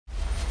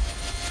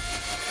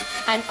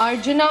An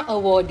Arjuna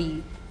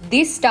Awardee,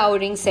 this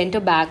towering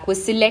centre-back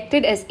was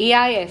selected as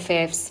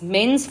AIFF's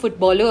Men's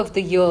Footballer of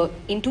the Year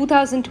in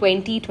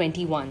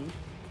 2020-21.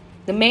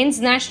 The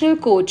men's national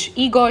coach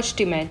Igor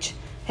Stimac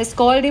has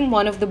called him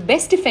one of the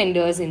best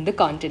defenders in the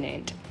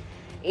continent.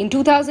 In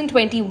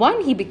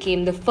 2021, he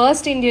became the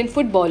first Indian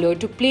footballer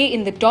to play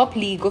in the top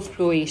league of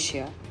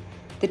Croatia.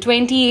 The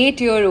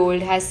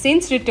 28-year-old has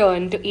since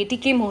returned to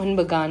ATK Mohun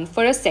Bagan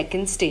for a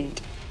second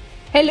stint.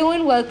 Hello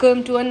and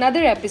welcome to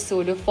another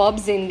episode of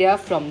Forbes India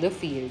from the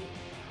field.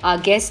 Our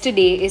guest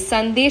today is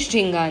Sandesh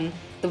Jhingan,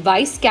 the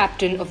vice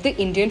captain of the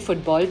Indian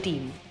football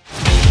team.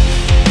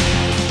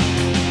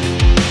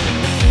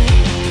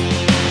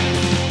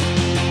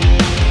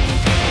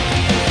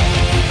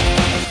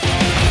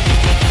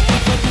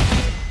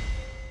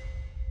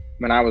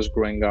 When I was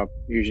growing up,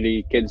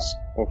 usually kids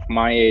of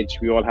my age,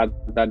 we all had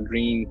that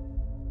dream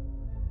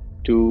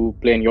to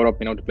play in Europe,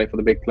 to play for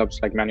the big clubs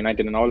like Man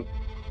United and all.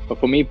 But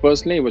for me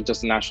personally, it was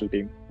just the national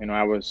team.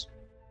 I was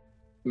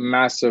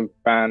massive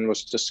fan,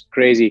 was just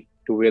crazy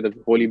to wear the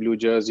holy blue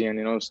jersey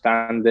and,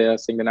 stand there,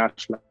 sing the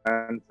national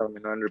anthem,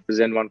 and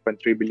represent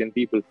 1.3 billion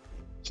people.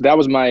 So that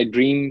was my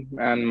dream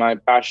and my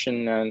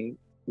passion, and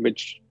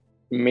which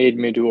made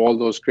me do all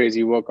those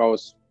crazy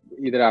workouts.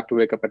 Either have to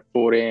wake up at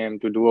 4 a.m.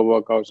 to do a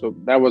workout. So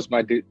that was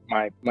my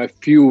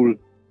fuel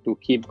to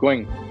keep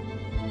going.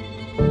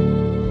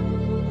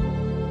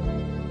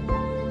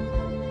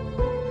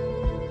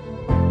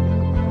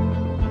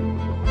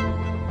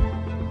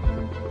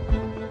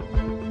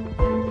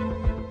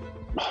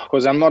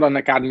 Because I'm not an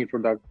academy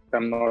product.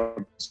 I'm not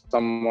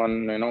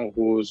someone,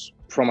 who's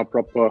from a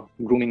proper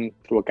grooming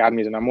through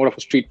academies. And I'm more of a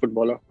street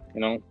footballer,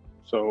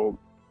 So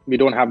we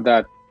don't have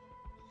that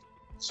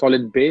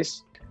solid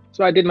base.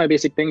 So I did my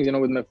basic things,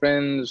 with my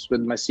friends, with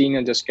my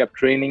senior, just kept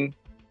training.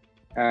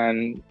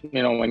 And,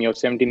 when you're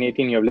 17,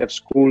 18, you've left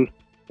school,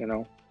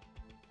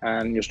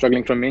 and you're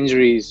struggling from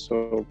injuries.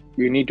 So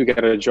you need to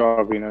get a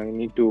job, you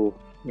need to,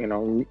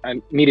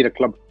 I needed a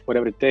club,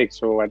 whatever it takes.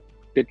 So I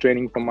did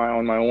training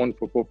on my own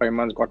for 4-5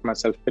 months, got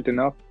myself fit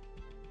enough.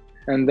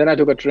 And then I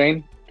took a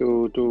train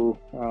to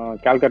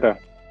Calcutta.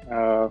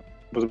 It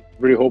was a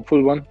very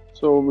hopeful one.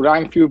 So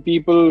rang few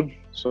people.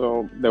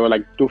 So there were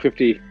like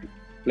 250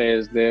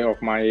 players there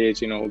of my age,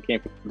 who came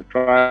for the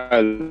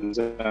trials.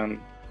 And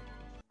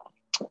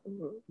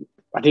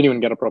I didn't even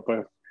get a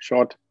proper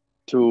shot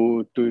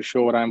to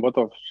show what I'm worth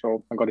of.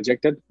 So I got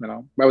ejected,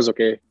 that was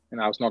okay.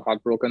 I was not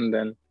heartbroken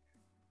then.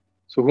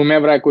 So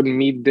whomever I could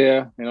meet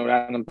there,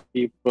 random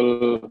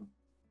people,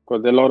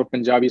 because there are a lot of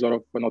Punjabis, a lot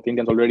of North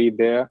Indians already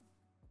there.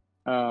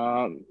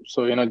 So,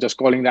 just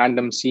calling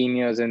random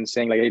seniors and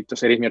saying like, hey,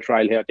 just arrange me a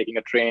trial here, taking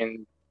a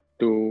train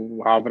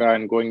to Havra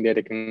and going there,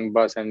 taking a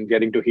bus and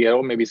getting to hear,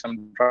 maybe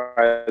some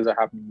trials are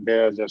happening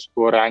there, just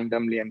go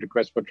randomly and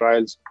request for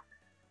trials.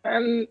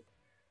 And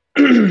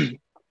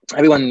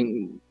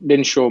everyone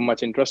didn't show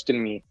much interest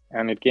in me.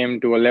 And it came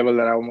to a level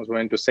that I almost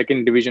went to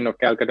second division of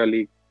Calcutta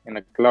League in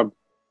a club.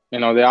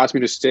 They asked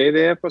me to stay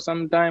there for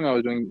some time. I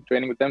was doing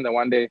training with them. Then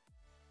one day,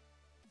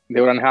 they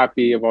were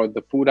unhappy about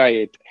the food I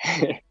ate.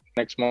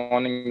 Next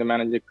morning, the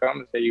manager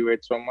comes, say, you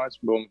ate so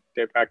much, boom,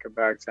 they pack your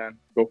bags and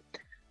go.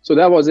 So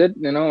that was it,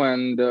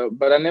 and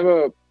but I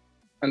never,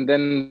 and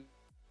then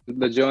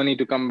the journey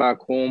to come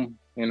back home,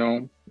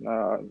 not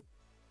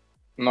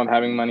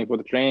having money for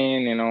the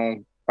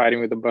train, fighting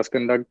with the bus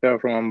conductor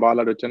from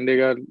Ambala to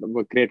Chandigarh,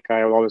 a great guy,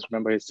 I'll always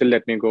remember, he still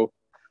let me go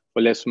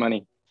for less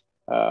money.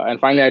 And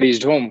finally I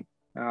reached home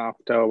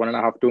after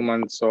 1.5, 2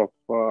 months of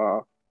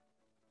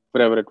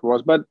whatever it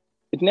was, but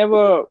it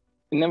never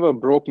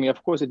broke me.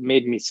 Of course, it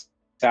made me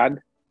sad.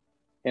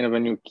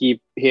 When you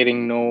keep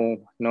hearing no,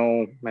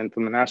 and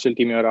from the national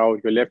team you're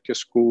out, you left your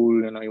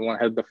school, you want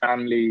to help the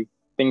family,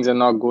 things are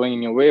not going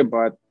in your way,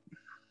 but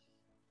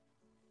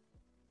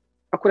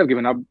I could have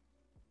given up.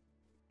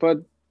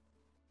 But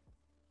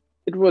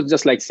it was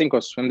just like sink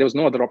or swim. There was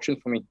no other option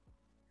for me.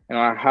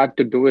 I had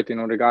to do it,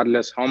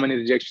 regardless how many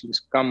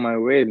rejections come my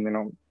way,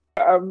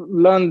 I've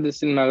learned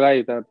this in my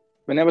life that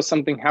whenever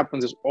something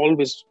happens, there's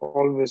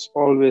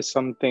always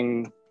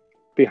something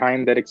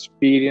behind that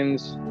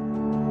experience.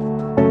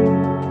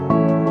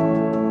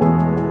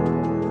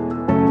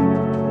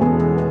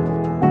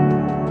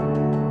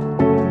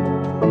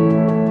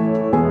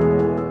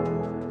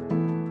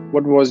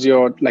 What was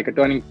your, a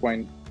turning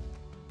point?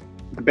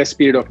 The best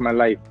period of my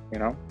life,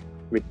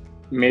 which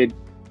made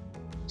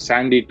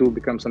Sandy to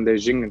become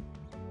Sandesh Jhingan.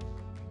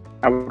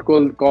 I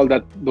would call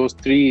that those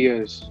 3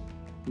 years,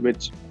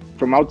 which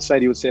from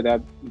outside you would say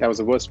that was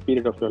the worst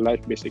period of your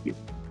life, basically.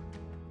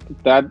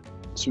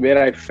 That's where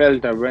I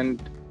felt I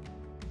went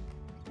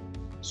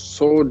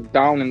so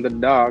down in the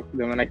dark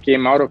that when I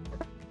came out of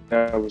it,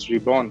 I was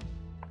reborn.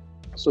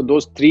 So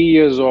those 3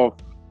 years of,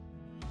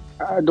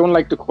 I don't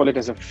like to call it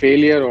as a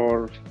failure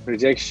or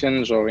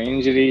rejections or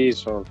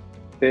injuries or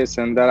this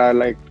and that. I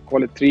like to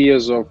call it 3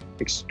 years of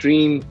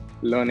extreme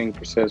learning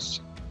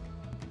process.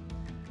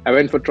 I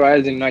went for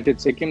trials in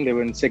United Sikkim. They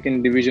were in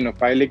second division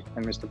of I-League,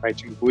 and Mr.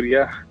 Baiching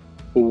Puria,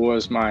 who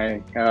was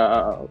my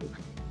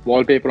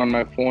wallpaper on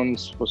my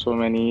phones for so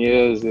many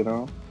years,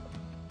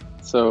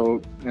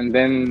 So, and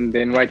then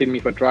they invited me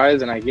for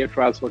trials, and I gave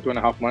trials for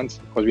 2.5 months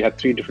because we had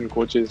three different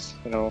coaches.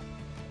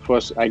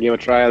 First I gave a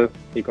trial,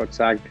 he got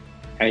sacked,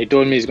 and he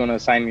told me he's going to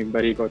sign me,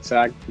 but he got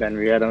sacked. Then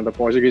we had another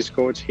Portuguese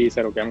coach. He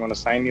said, "Okay, I'm going to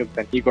sign you."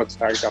 Then he got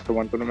sacked after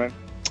one tournament.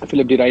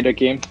 Philip De Ryder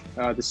came,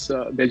 this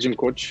Belgian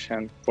coach,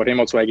 and for him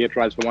also I gave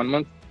trials for 1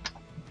 month.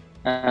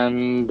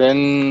 And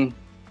then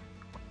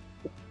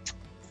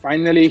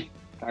finally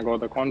I got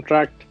the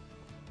contract,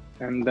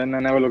 and then I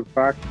never looked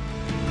back.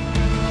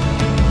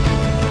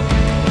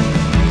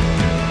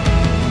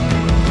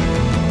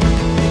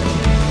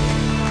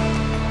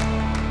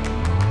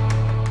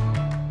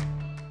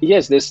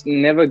 Yes, this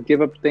never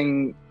give up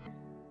thing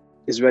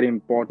is very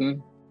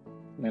important,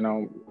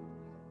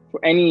 for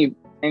any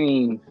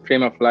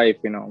frame of life,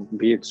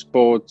 be it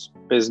sports,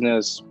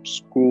 business,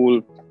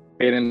 school,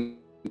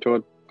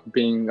 parenthood,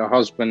 being a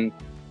husband,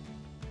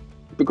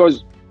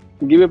 because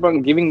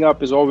giving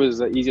up is always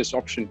the easiest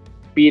option,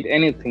 be it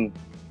anything.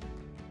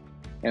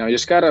 You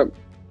just gotta,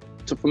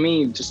 so for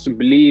me, just to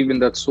believe in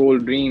that soul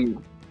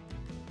dream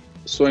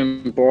is so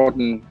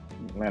important,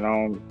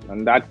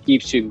 and that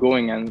keeps you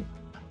going. And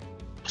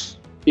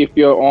if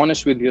you're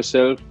honest with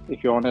yourself,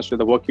 if you're honest with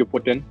the work you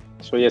put in,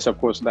 so yes, of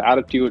course, the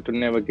attitude to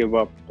never give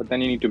up, but then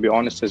you need to be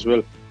honest as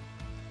well.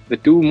 The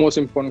two most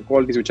important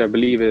qualities which I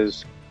believe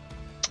is,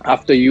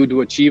 after you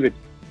do achieve it,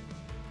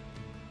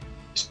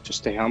 is to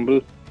stay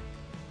humble,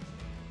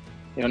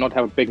 not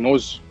have a big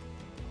nose,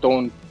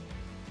 don't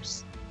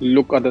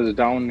look others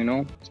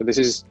down, So this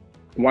is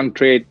one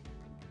trait.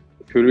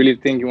 If you really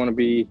think you want to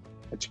be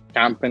a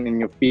champion in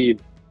your field,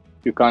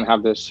 you can't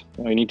have this.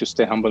 You need to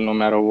stay humble no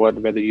matter what,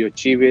 whether you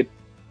achieve it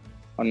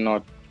or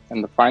not.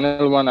 And the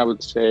final one, I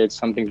would say, it's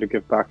something to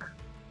give back.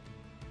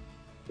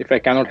 If I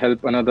cannot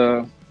help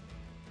another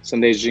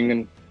Sandesh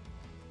Jhingan,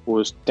 who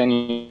is 10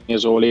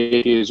 years old,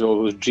 8 years old,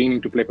 who's dreaming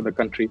to play for the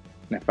country,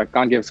 and if I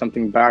can't give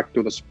something back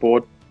to the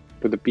sport,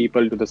 to the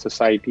people, to the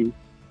society,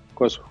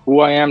 because who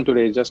I am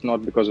today is just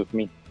not because of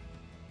me.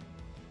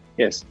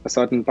 Yes, a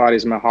certain part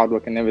is my hard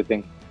work and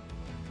everything,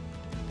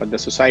 but the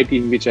society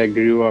in which I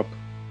grew up,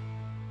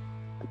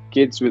 the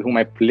kids with whom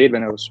I played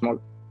when I was small,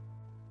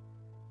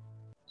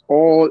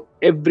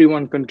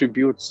 everyone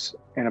contributes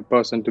in a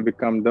person to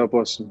become the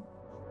person.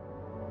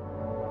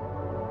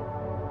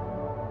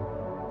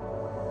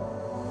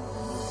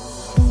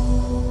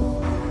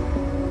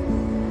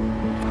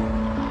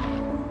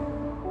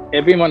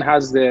 Everyone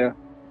has their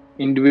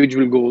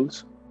individual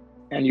goals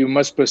and you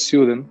must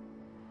pursue them.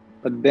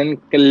 But then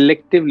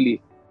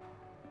collectively,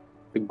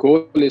 the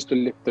goal is to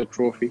lift the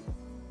trophy.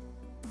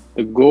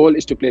 The goal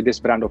is to play this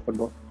brand of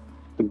football.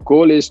 The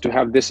goal is to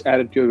have this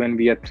attitude when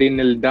we are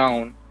 3-0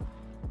 down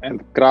and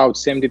the crowd,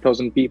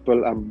 70,000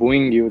 people are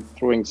booing you,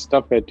 throwing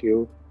stuff at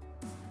you.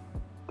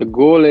 The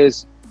goal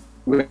is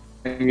when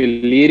we're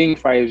leading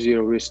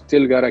 5-0, we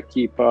still got to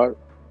keep our,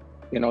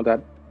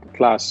 that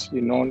class.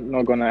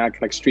 Not going to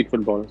act like street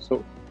football.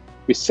 So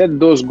we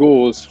set those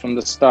goals from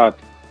the start.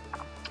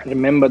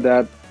 Remember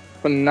that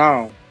for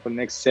now, for the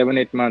next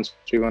 7-8 months,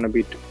 we want to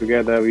be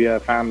together. We are a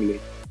family.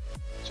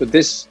 So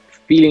this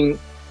feeling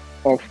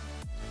of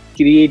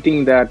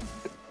creating that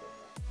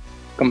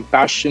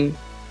compassion,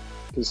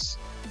 this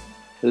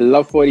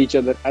love for each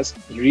other as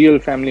real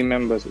family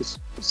members is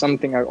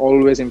something I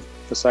always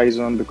emphasize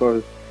on,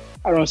 because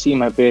I don't see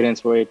my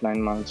parents for 8-9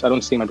 months. I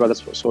don't see my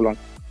brothers for so long.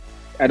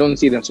 I don't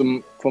see them.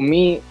 So for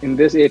me, in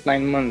this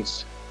 8-9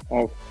 months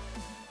of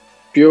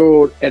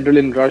pure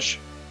adrenaline rush,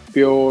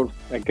 pure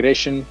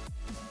aggression,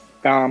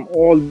 calm,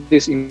 all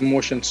these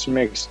emotions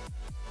mixed,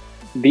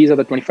 these are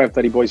the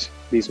 25-30 boys,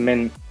 these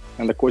men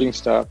and the coaching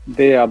staff,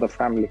 they are the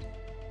family.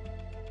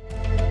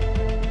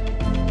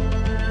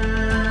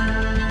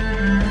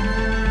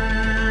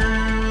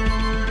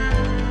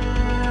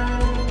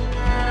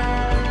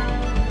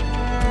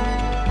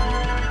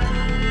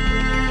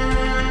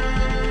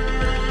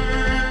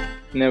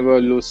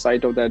 Never lose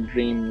sight of that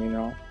dream,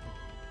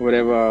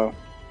 whatever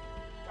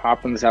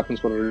happens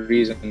for a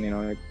reason.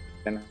 It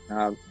can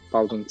have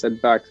 1,000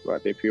 setbacks,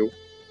 but if you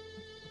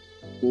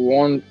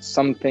want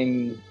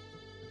something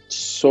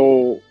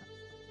so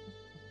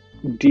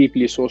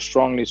deeply, so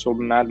strongly, so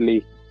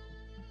madly,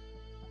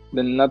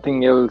 then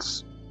nothing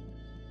else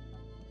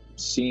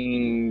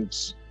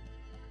seems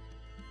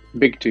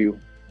big to you.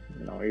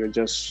 You're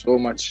just so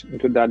much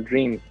into that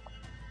dream.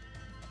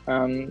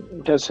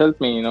 It has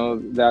helped me,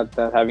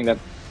 that having that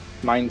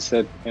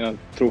mindset,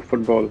 through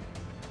football,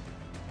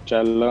 which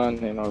I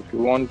learned, if you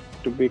want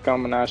to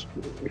become an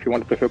athlete, if you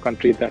want to play for your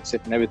country, that's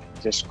it, and everything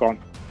just gone.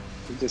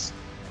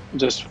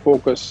 Just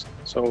focus.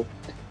 So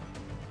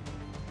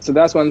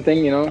that's one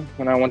thing,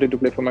 when I wanted to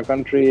play for my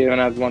country, when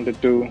I wanted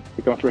to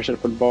become a professional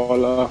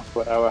footballer,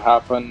 whatever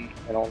happened,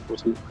 it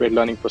was a great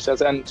learning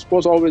process. And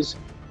sports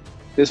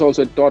this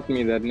also taught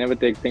me that never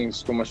take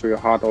things too much to your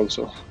heart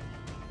also.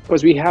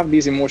 Because we have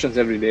these emotions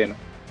every day.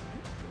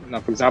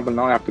 Now, for example,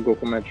 now I have to go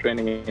for my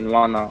training in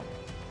 1 hour.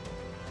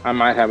 I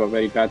might have a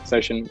very bad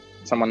session.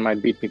 Someone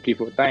might beat me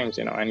 3-4 times,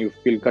 and you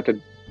feel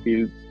gutted,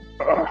 feel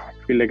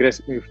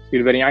aggressive, you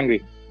feel very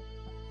angry.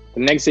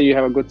 The next day you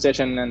have a good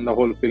session and the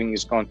whole feeling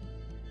is gone.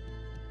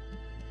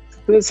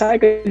 So the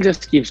cycle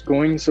just keeps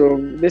going. So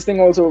this thing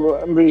also,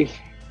 I'm very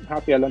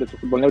happy I learned it through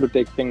football. Never to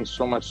take things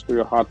so much to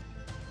your heart.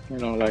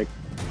 Like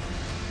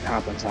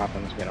happens.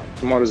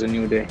 Tomorrow's a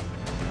new day.